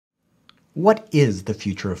What is the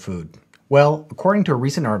future of food? Well, according to a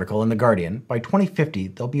recent article in The Guardian, by 2050,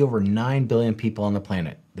 there'll be over 9 billion people on the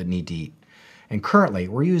planet that need to eat. And currently,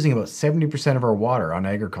 we're using about 70% of our water on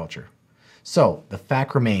agriculture. So, the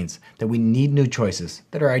fact remains that we need new choices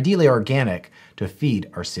that are ideally organic to feed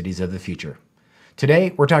our cities of the future.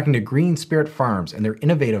 Today, we're talking to Green Spirit Farms and their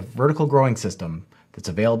innovative vertical growing system that's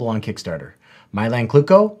available on Kickstarter. Milan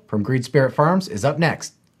Kluko from Green Spirit Farms is up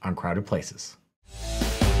next on Crowded Places.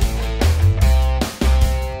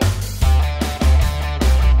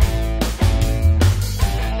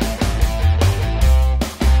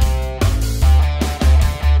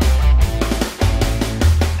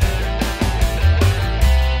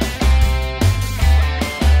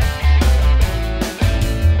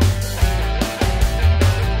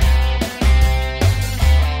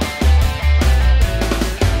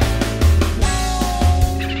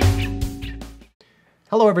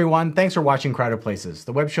 Hello everyone, thanks for watching Crowded Places,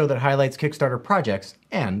 the web show that highlights Kickstarter projects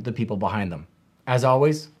and the people behind them. As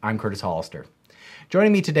always, I'm Curtis Hollister.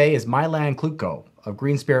 Joining me today is Milan Kluko of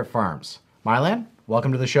Green Spirit Farms. Milan,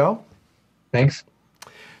 welcome to the show. Thanks.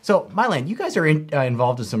 So Milan, you guys are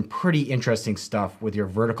involved in some pretty interesting stuff with your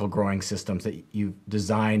vertical growing systems that you've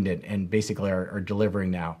designed and basically are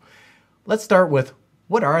delivering now. Let's start with,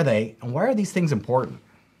 what are they and why are these things important?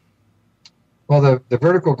 Well, the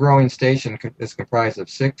vertical growing station is comprised of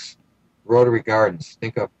 6 rotary gardens.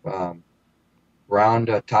 Think of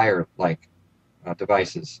round tire-like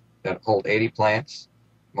devices that hold 80 plants.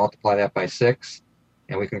 Multiply that by 6,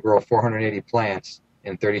 and we can grow 480 plants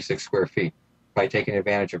in 36 square feet by taking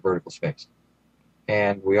advantage of vertical space.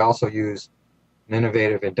 And we also use an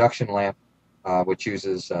innovative induction lamp, which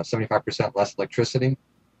uses 75% less electricity,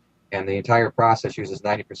 and the entire process uses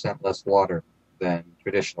 90% less water than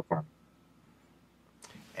traditional farming.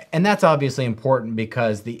 And that's obviously important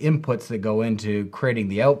because the inputs that go into creating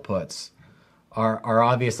the outputs are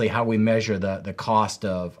obviously how we measure the cost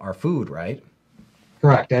of our food, right?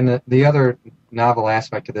 Correct. And the other novel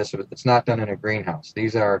aspect of this is it's not done in a greenhouse.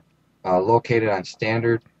 These are located on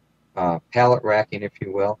standard pallet racking, if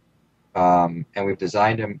you will, and we've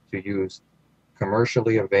designed them to use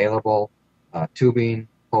commercially available tubing,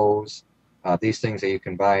 hose, these things that you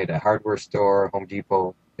can buy at a hardware store, Home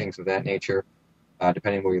Depot, things of that nature.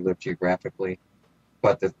 Depending where you live geographically.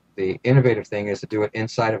 But the innovative thing is to do it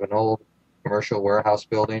inside of an old commercial warehouse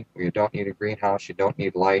building where you don't need a greenhouse, you don't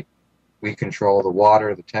need light. We control the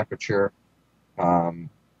water, the temperature,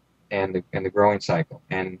 and the growing cycle.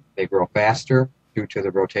 And they grow faster due to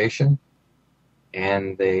the rotation.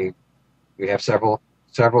 And we have several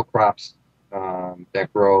crops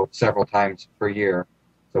that grow several times per year.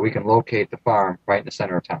 So we can locate the farm right in the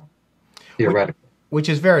center of town, theoretically. Which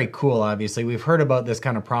is very cool, obviously. We've heard about this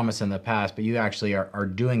kind of promise in the past, but you actually are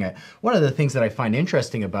doing it. One of the things that I find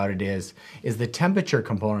interesting about it is the temperature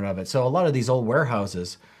component of it. So a lot of these old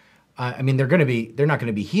warehouses, I mean, they're not going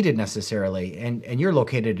to be heated necessarily, and you're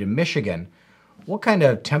located in Michigan. What kind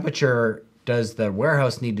of temperature does the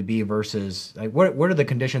warehouse need to be versus, like, what are the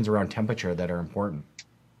conditions around temperature that are important?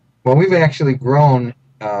 Well, we've actually grown,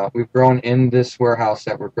 in this warehouse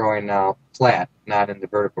that we're growing now flat, not in the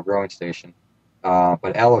vertical growing station.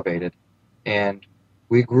 But elevated, and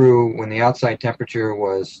we grew when the outside temperature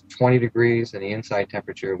was 20 degrees and the inside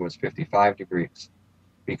temperature was 55 degrees.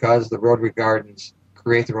 Because the rotary gardens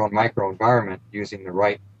create their own microenvironment using the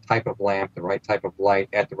right type of lamp, the right type of light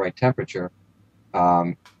at the right temperature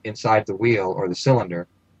inside the wheel or the cylinder,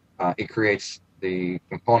 it creates the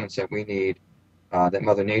components that we need that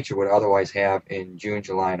Mother Nature would otherwise have in June,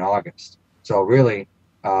 July, and August. So really,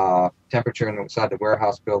 temperature inside the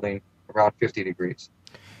warehouse building around 50 degrees.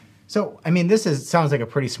 So, I mean, sounds like a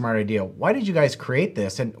pretty smart idea. Why did you guys create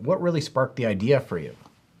this, and what really sparked the idea for you?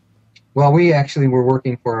 Well, we actually were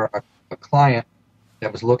working for a client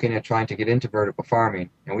that was looking at trying to get into vertical farming,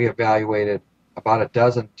 and we evaluated about a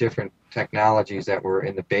dozen different technologies that were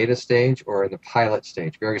in the beta stage or in the pilot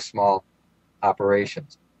stage, very small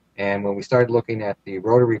operations. And when we started looking at the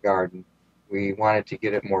rotary garden, we wanted to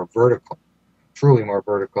get it more vertical, truly more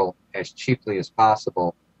vertical, as cheaply as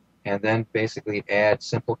possible, and then basically add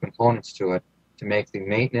simple components to it to make the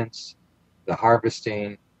maintenance, the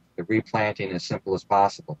harvesting, the replanting as simple as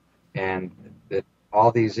possible. And that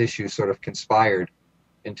all these issues sort of conspired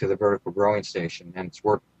into the vertical growing station, and it's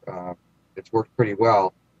worked pretty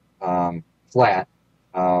well flat.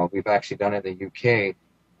 We've actually done it in the UK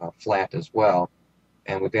flat as well,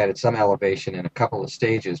 and we've added some elevation in a couple of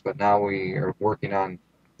stages, but now we are working on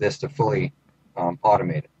this to fully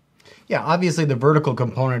automate it. Yeah, obviously the vertical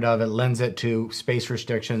component of it lends it to space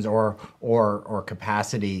restrictions or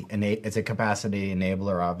capacity. It's a capacity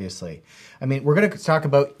enabler, obviously. I mean, we're going to talk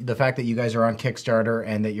about the fact that you guys are on Kickstarter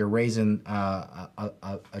and that you're raising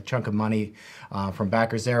a chunk of money from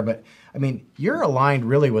backers there. But I mean, you're aligned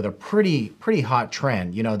really with a pretty hot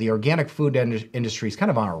trend. You know, the organic food industry is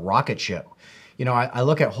kind of on a rocket ship. You know, I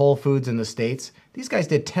look at Whole Foods in the States. These guys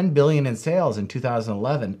did 10 billion in sales in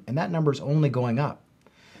 2011, and that number's only going up.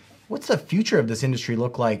 What's the future of this industry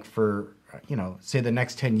look like for, you know, say the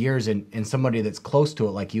next 10 years in somebody that's close to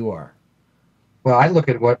it like you are? Well, I look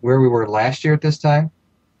at where we were last year at this time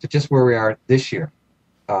to just where we are this year.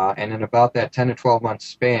 And in about that 10 to 12 month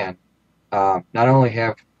span, not only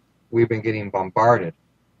have we been getting bombarded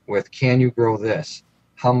with, can you grow this?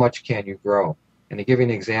 How much can you grow? And to give you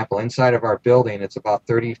an example, inside of our building, it's about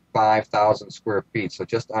 35,000 square feet, so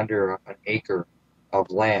just under an acre of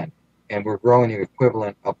land. And we're growing the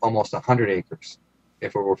equivalent of almost 100 acres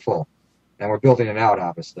if it were full. And we're building it out,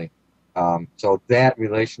 obviously. So that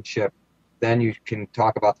relationship, then you can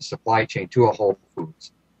talk about the supply chain to a Whole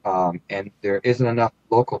Foods. And there isn't enough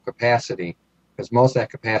local capacity because most of that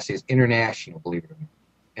capacity is international, believe it or not.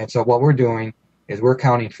 And so what we're doing is we're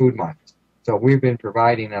counting food miles. So we've been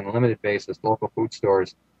providing on a limited basis local food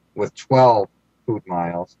stores with 12 food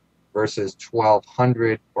miles versus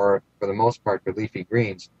 1,200, or for the most part for leafy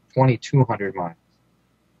greens, 2,200 miles.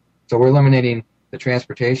 So we're eliminating the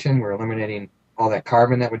transportation, we're eliminating all that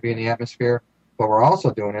carbon that would be in the atmosphere, but we're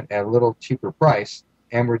also doing it at a little cheaper price,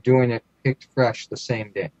 and we're doing it picked fresh the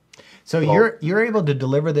same day. So you're able to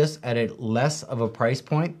deliver this at a less of a price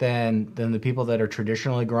point than the people that are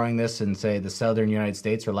traditionally growing this in, say, the southern United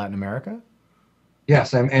States or Latin America?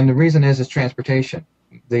 Yes, and the reason is transportation.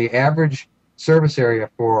 The average service area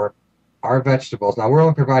for our vegetables, now we're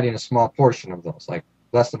only providing a small portion of those, like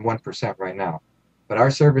less than 1% right now. But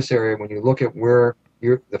our service area, when you look at where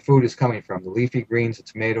the food is coming from, the leafy greens, the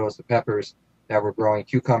tomatoes, the peppers that we're growing,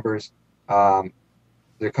 cucumbers,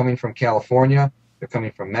 they're coming from California, they're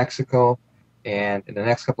coming from Mexico, and in the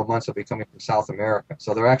next couple of months they'll be coming from South America.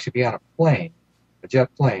 So they'll actually be on a plane, a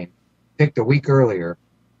jet plane, picked a week earlier,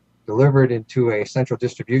 delivered into a central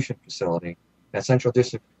distribution facility. That central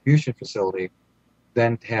distribution facility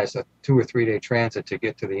then has a 2 or 3 day transit to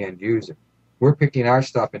get to the end user. We're picking our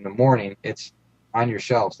stuff in the morning. It's on your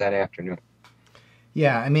shelves that afternoon.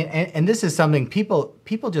 Yeah, I mean, and this is something people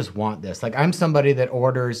just want this. Like, I'm somebody that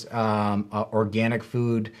orders organic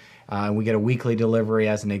food. We get a weekly delivery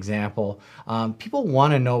as an example. People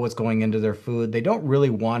want to know what's going into their food. They don't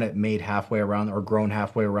really want it made halfway around or grown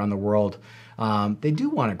halfway around the world. They do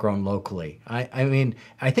want it grown locally. I mean,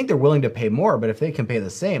 I think they're willing to pay more, but if they can pay the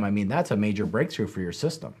same, I mean, that's a major breakthrough for your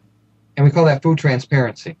system. And we call that food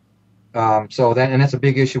transparency. And that's a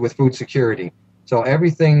big issue with food security. So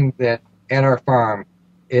everything that at our farm,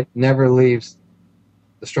 it never leaves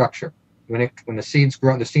the structure. When the seed's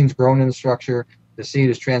grown in the structure, the seed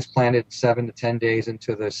is transplanted 7 to 10 days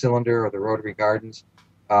into the cylinder or the rotary gardens,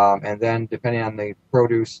 and then depending on the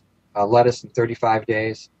produce, lettuce in 35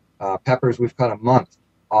 days. Peppers, we've cut an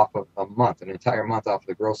entire month off of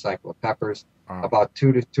the growth cycle of peppers, about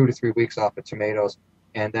 2 to 3 weeks off of tomatoes,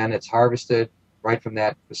 and then it's harvested right from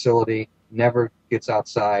that facility. Never gets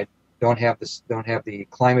outside. Don't have the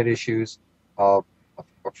climate issues of a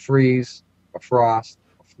freeze, a frost,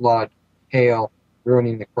 a flood, hail,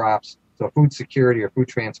 ruining the crops. So food security or food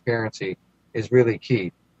transparency is really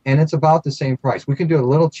key. And it's about the same price. We can do it a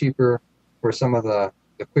little cheaper for some of the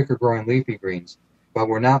quicker growing leafy greens, but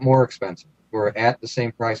we're not more expensive. We're at the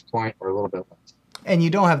same price point or a little bit less. And you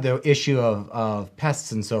don't have the issue of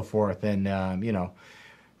pests and so forth and,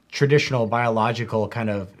 traditional biological kind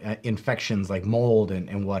of infections like mold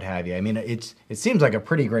and what have you. I mean, it seems like a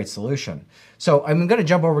pretty great solution. So I'm going to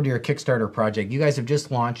jump over to your Kickstarter project. You guys have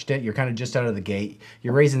just launched it. You're kind of just out of the gate.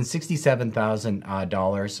 You're raising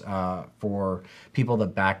 $67,000 for people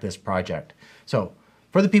that back this project. So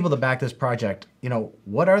for the people that back this project,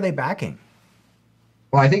 what are they backing?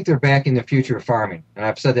 Well, I think they're backing the future of farming, and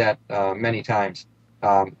I've said that many times.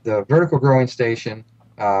 The vertical growing station,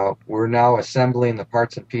 we're now assembling the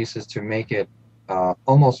parts and pieces to make it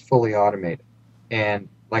almost fully automated. And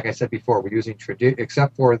like I said before, we're using,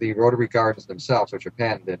 except for the rotary gardens themselves, which are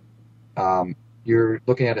patented, you're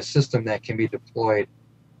looking at a system that can be deployed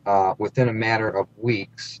within a matter of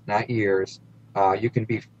weeks, not years. You can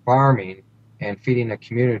be farming and feeding a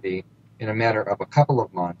community in a matter of a couple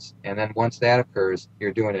of months, and then once that occurs,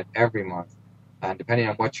 you're doing it every month, depending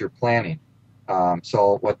on what you're planning.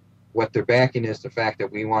 So what they're backing is the fact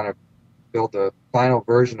that we want to build the final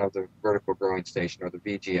version of the vertical growing station, or the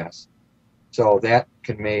VGS. So that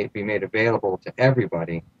can be made available to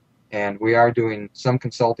everybody And we are doing some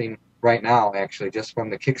consulting right now, actually, just from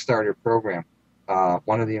the Kickstarter program.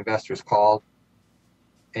 One of the investors called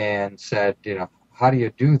and said, how do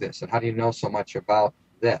you do this? And how do you know so much about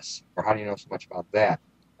this? Or how do you know so much about that?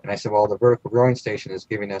 And I said, well, the vertical growing station is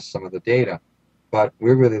giving us some of the data, but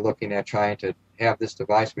we're really looking at trying to have this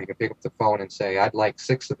device where you can pick up the phone and say, I'd like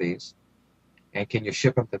 6 of these, and can you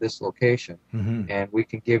ship them to this location? Mm-hmm. And we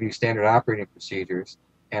can give you standard operating procedures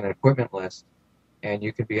and an equipment list, and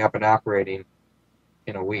you can be up and operating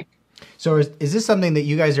in a week. So is this something that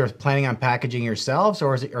you guys are planning on packaging yourselves,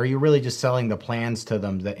 or are you really just selling the plans to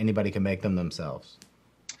them that anybody can make them themselves?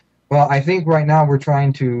 Well, I think right now we're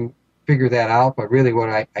trying to figure that out, but really what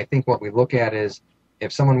I think what we look at is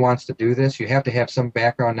if someone wants to do this, you have to have some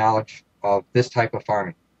background knowledge of this type of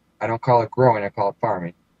farming. I don't call it growing, I call it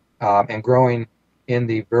farming. And growing in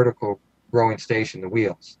the vertical growing station, the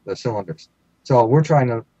wheels, the cylinders. So we're trying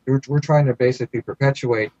to basically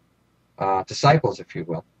perpetuate disciples, if you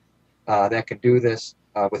will, that can do this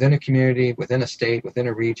within a community, within a state, within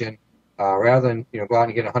a region, rather than go out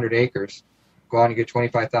and get 100 acres, go out and get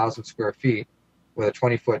 25,000 square feet with a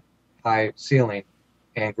 20-foot high ceiling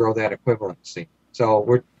and grow that equivalency. So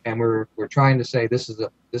we're trying to say this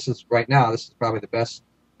is right now, this is probably the best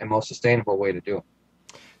and most sustainable way to do it.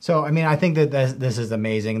 So, I mean, I think that this is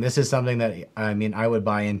amazing. This is something that, I mean, I would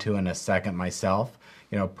buy into in a second myself.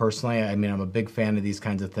 Personally, I mean, I'm a big fan of these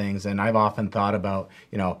kinds of things, and I've often thought about,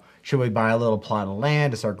 should we buy a little plot of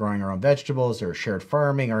land to start growing our own vegetables, or shared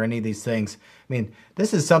farming, or any of these things? I mean,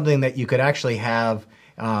 this is something that you could actually have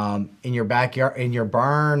in your backyard, in your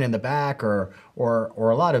barn in the back, or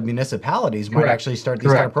a lot of municipalities might actually start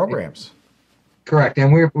these kind of programs. Correct,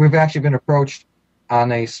 and we've actually been approached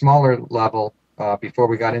on a smaller level before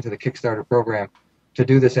we got into the Kickstarter program to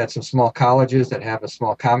do this at some small colleges that have a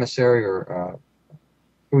small commissary or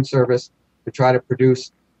food service to try to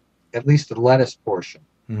produce at least the lettuce portion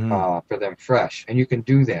for them fresh. And you can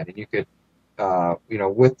do that. And you could,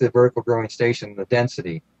 with the vertical growing station, the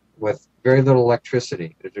density, with very little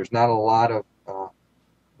electricity, there's not a lot of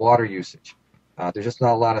water usage. There's just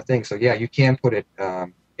not a lot of things. So, yeah, you can put it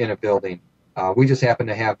in a building. We just happen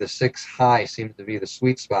to have the 6 high seems to be the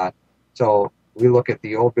sweet spot. So we look at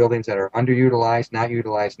the old buildings that are underutilized, not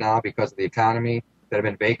utilized now because of the economy, that have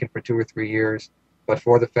been vacant for 2 or 3 years, but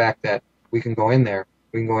for the fact that we can go in there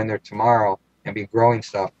tomorrow and be growing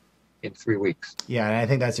stuff in 3 weeks. Yeah, and I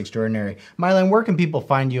think that's extraordinary. Milan, where can people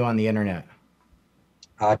find you on the internet?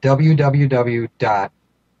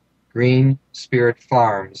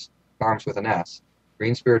 www.greenspiritfarms, farms with an S,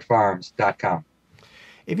 greenspiritfarms.com.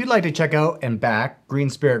 If you'd like to check out and back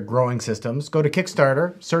Green Spirit Growing Systems, go to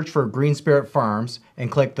Kickstarter, search for Green Spirit Farms,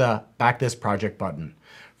 and click the Back This Project button.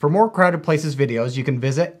 For more Crowded Places videos, you can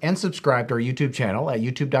visit and subscribe to our YouTube channel at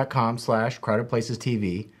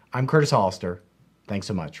youtube.com/crowdedplacestv. I'm Curtis Hollister. Thanks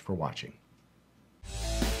so much for watching.